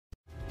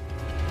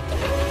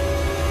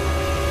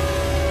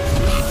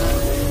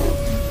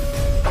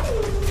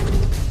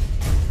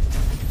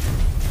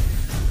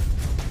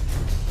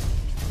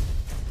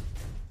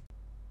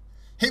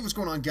What's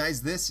going on,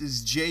 guys? This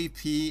is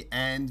JP,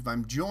 and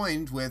I'm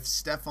joined with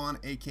Stefan,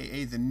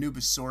 aka the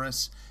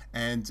Nubosaurus,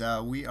 and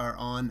we are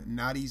on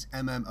Naughty's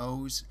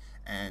MMOs,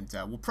 and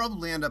we'll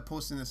probably end up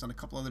posting this on a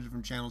couple other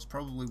different channels.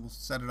 Probably we'll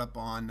set it up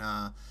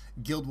on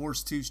Guild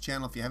Wars 2's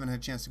channel. If you haven't had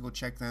a chance to go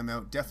check them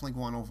out, definitely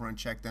go on over and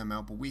check them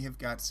out. But we have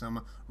got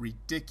some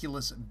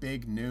ridiculous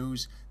big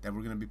news that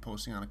we're going to be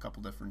posting on a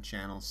couple different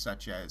channels,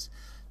 such as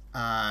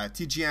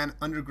TGN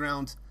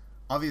Underground,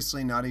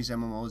 obviously Naughty's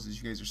MMOs,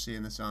 as you guys are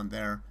seeing this on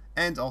there,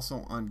 and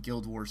also on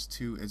Guild Wars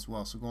 2 as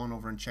well. So go on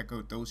over and check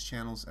out those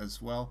channels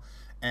as well.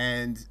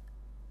 And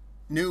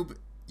Noob,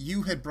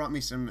 you had brought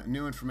me some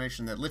new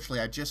information that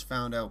literally I just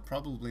found out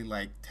probably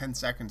like 10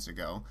 seconds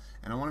ago,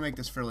 and I want to make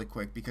this fairly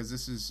quick because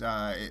this is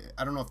I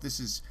don't know if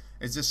this is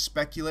this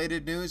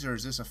speculated news or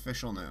is this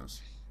official news?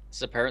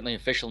 It's apparently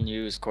official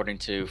news according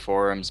to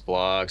forums,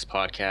 blogs,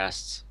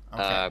 podcasts.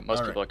 Okay.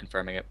 Most people are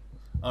confirming it.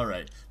 All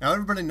right. Now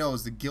everybody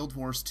knows that Guild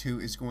Wars 2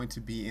 is going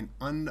to be an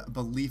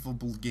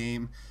unbelievable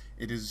game.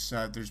 It is.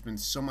 There's been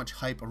so much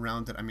hype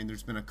around it. I mean,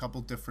 there's been a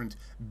couple different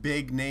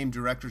big name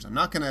directors. I'm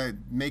not going to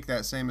make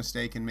that same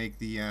mistake and make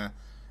the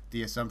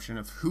assumption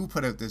of who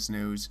put out this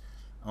news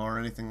or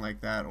anything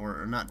like that,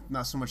 or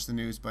not so much the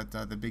news, but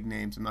the big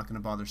names. I'm not going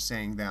to bother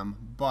saying them.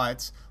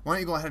 But why don't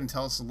you go ahead and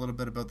tell us a little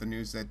bit about the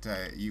news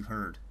that you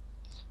heard?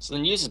 So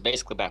the news is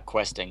basically about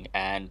questing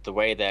and the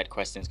way that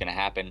questing is going to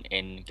happen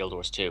in Guild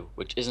Wars 2,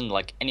 which isn't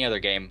like any other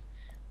game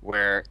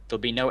where there'll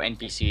be no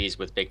NPCs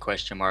with big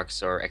question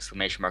marks or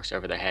exclamation marks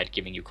over their head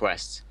giving you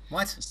quests.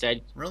 What?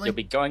 Instead, Really? you'll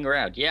be going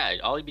around. Yeah,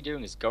 all you'll be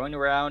doing is going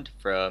around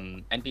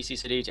from NPC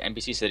city to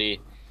NPC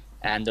city,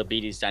 and there'll be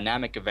these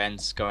dynamic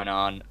events going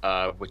on,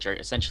 which are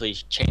essentially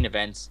chain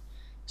events.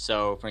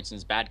 So, for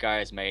instance, bad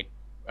guys might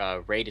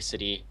raid a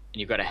city, and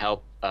you've got to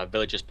help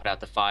villagers put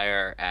out the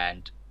fire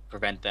and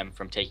prevent them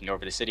from taking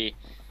over the city.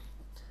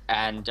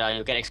 And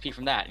you'll get XP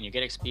from that, and you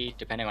get XP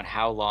depending on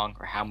how long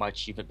or how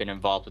much you've been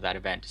involved with that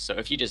event. So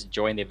if you just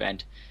join the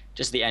event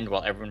just the end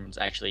while everyone's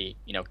actually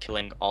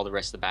killing all the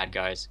rest of the bad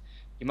guys,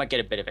 you might get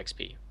a bit of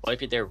XP. Well,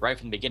 if you're there right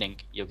from the beginning,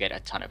 you'll get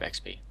a ton of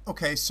XP.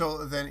 Okay,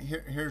 so then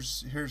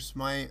here's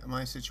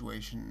my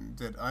situation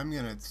that I'm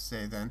gonna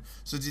say then.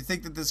 So do you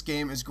think that this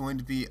game is going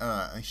to be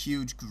a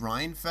huge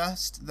grind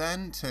fest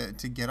then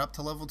to get up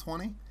to level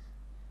 20?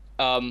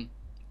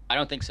 I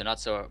don't think so.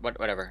 Not so.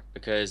 Whatever,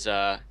 because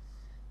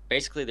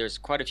basically there's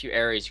quite a few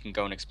areas you can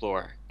go and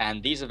explore,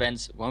 and these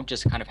events won't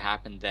just kind of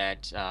happen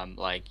that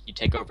like you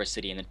take over a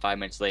city and then 5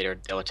 minutes later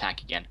they'll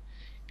attack again.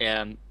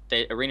 The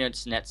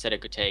ArenaNet said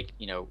it could take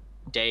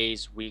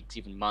days, weeks,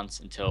 even months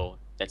until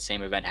that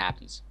same event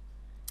happens.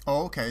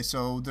 Oh, okay.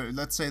 So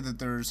let's say that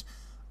there's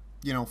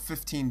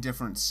 15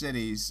 different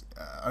cities.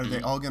 Are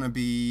they all going to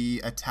be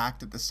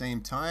attacked at the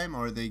same time,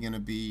 or are they going to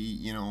be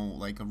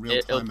like a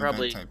real-time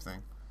event type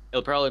thing?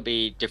 It'll probably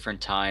be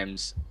different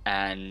times,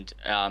 and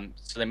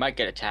so they might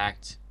get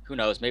attacked. Who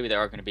knows? Maybe there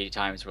are going to be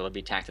times where they'll be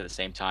attacked at the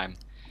same time.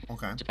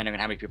 Okay. Depending on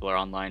how many people are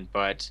online.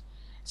 But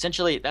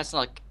essentially, that's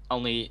not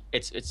only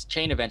it's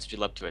chain events which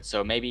lead up to it.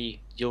 So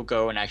maybe you'll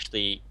go and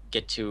actually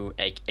get to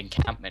an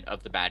encampment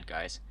of the bad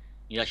guys.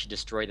 You actually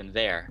destroy them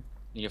there.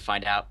 And you'll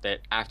find out that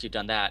after you've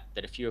done that,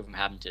 that a few of them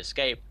happen to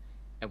escape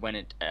and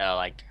went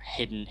like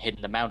hidden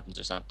in the mountains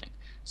or something.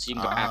 So you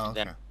can go after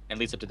them, and it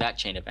leads up to that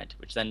chain event,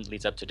 which then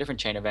leads up to a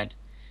different chain event.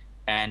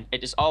 And it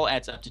just all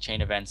adds up to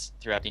chain events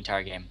throughout the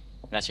entire game.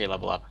 And that's how you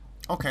level up.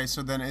 Okay,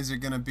 so then is it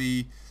going to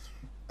be,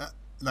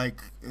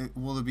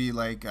 will it be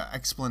like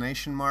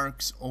explanation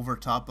marks over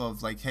top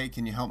of like, hey,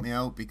 can you help me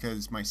out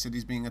because my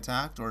city's being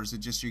attacked? Or is it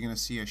just you're going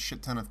to see a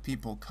shit ton of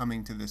people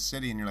coming to this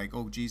city and you're like,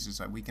 oh, Jesus,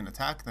 we can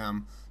attack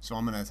them, so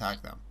I'm going to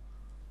attack them?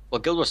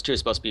 Well, Guild Wars 2 is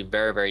supposed to be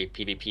very, very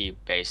PvP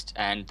based,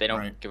 and they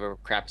don't give a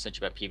crap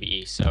essentially about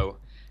PvE. So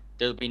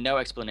there'll be no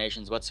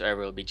explanations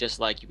whatsoever. It'll be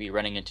just like you'd be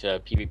running into a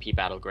PvP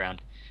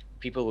battleground.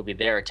 People will be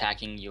there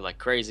attacking you like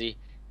crazy,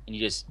 and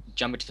you just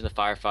jump into the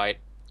firefight,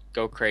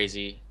 go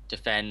crazy,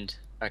 defend,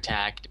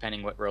 attack,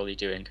 depending what role you're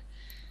doing.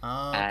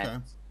 Oh, okay.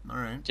 All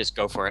right. Just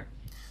go for it.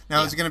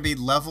 Now, is it going to be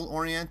level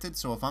oriented?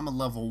 So if I'm a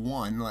level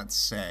 1, let's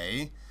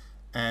say,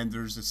 and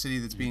there's a city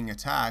that's being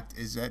attacked,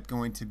 is that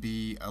going to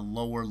be a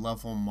lower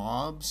level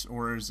mobs,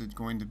 or is it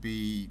going to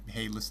be,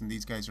 hey, listen,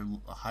 these guys are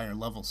a higher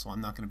level, so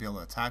I'm not going to be able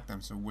to attack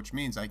them, so which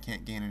means I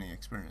can't gain any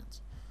experience?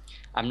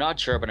 I'm not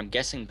sure, but I'm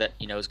guessing that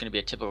it's going to be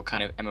a typical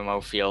kind of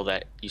MMO feel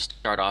that you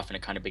start off in a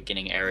kind of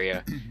beginning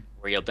area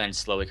where you'll then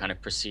slowly kind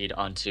of proceed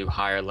onto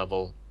higher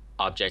level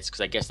objects,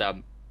 because I guess that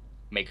would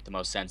make the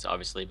most sense,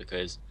 obviously,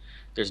 because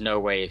there's no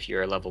way if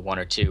you're a level 1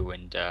 or 2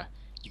 and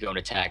you go and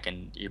attack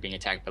and you're being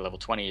attacked by level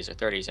 20s or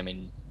 30s, I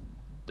mean,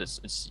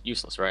 it's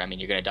useless, right? I mean,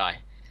 you're going to die.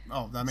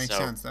 Oh, that makes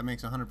sense. That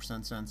makes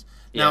 100% sense.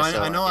 Yeah, now,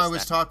 so I know I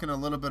was talking a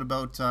little bit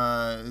about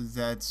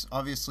that.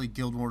 Obviously,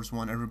 Guild Wars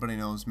 1, everybody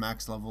knows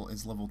max level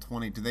is level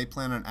 20. Do they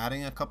plan on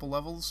adding a couple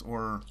levels,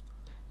 or?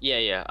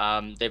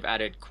 Yeah. They've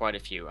added quite a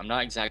few. I'm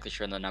not exactly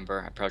sure on the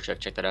number. I probably should have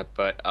checked that up,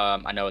 but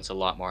I know it's a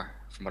lot more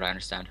from what I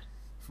understand.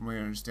 From what I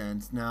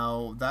understand.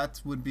 Now, that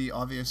would be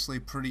obviously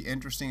pretty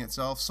interesting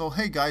itself. So,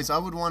 hey, guys, I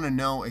would want to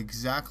know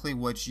exactly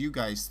what you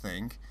guys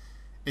think.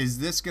 Is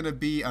this going to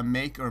be a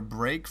make or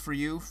break for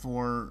you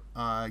for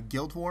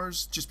Guild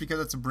Wars? Just because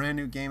it's a brand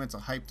new game, it's a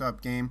hyped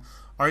up game.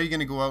 Are you going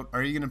to go out?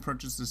 Are you going to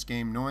purchase this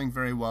game knowing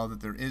very well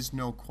that there is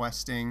no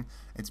questing?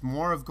 It's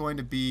more of going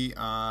to be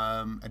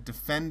a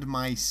defend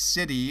my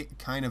city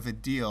kind of a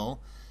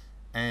deal.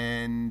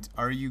 And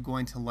are you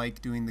going to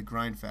like doing the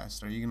grind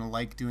fest? Are you going to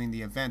like doing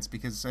the events?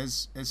 Because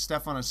as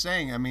Stefan is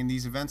saying, I mean,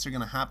 these events are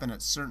going to happen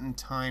at certain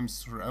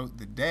times throughout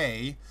the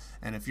day,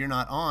 and if you're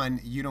not on,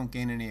 you don't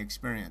gain any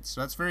experience.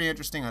 So that's very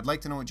interesting. I'd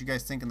like to know what you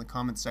guys think in the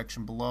comment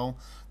section below.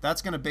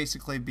 That's going to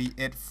basically be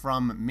it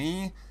from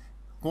me.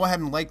 Go ahead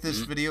and like this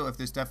video if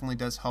this definitely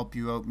does help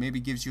you out. Maybe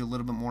gives you a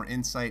little bit more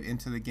insight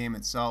into the game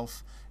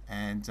itself.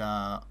 And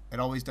it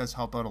always does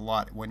help out a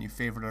lot when you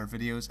favorite our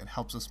videos. It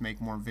helps us make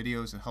more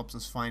videos. It helps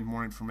us find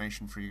more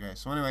information for you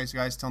guys. So anyways,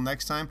 guys, till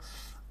next time,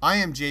 I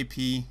am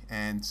JP,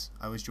 and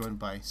I was joined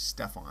by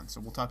Stefan.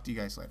 So we'll talk to you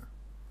guys later.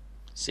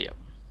 See ya.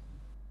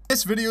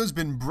 This video has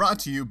been brought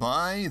to you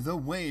by The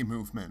Way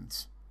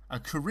Movement, a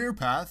career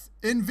path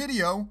in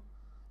video,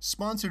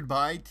 sponsored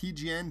by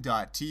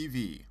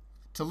TGN.TV.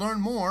 To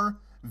learn more,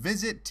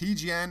 visit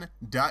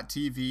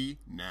TGN.TV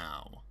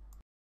now.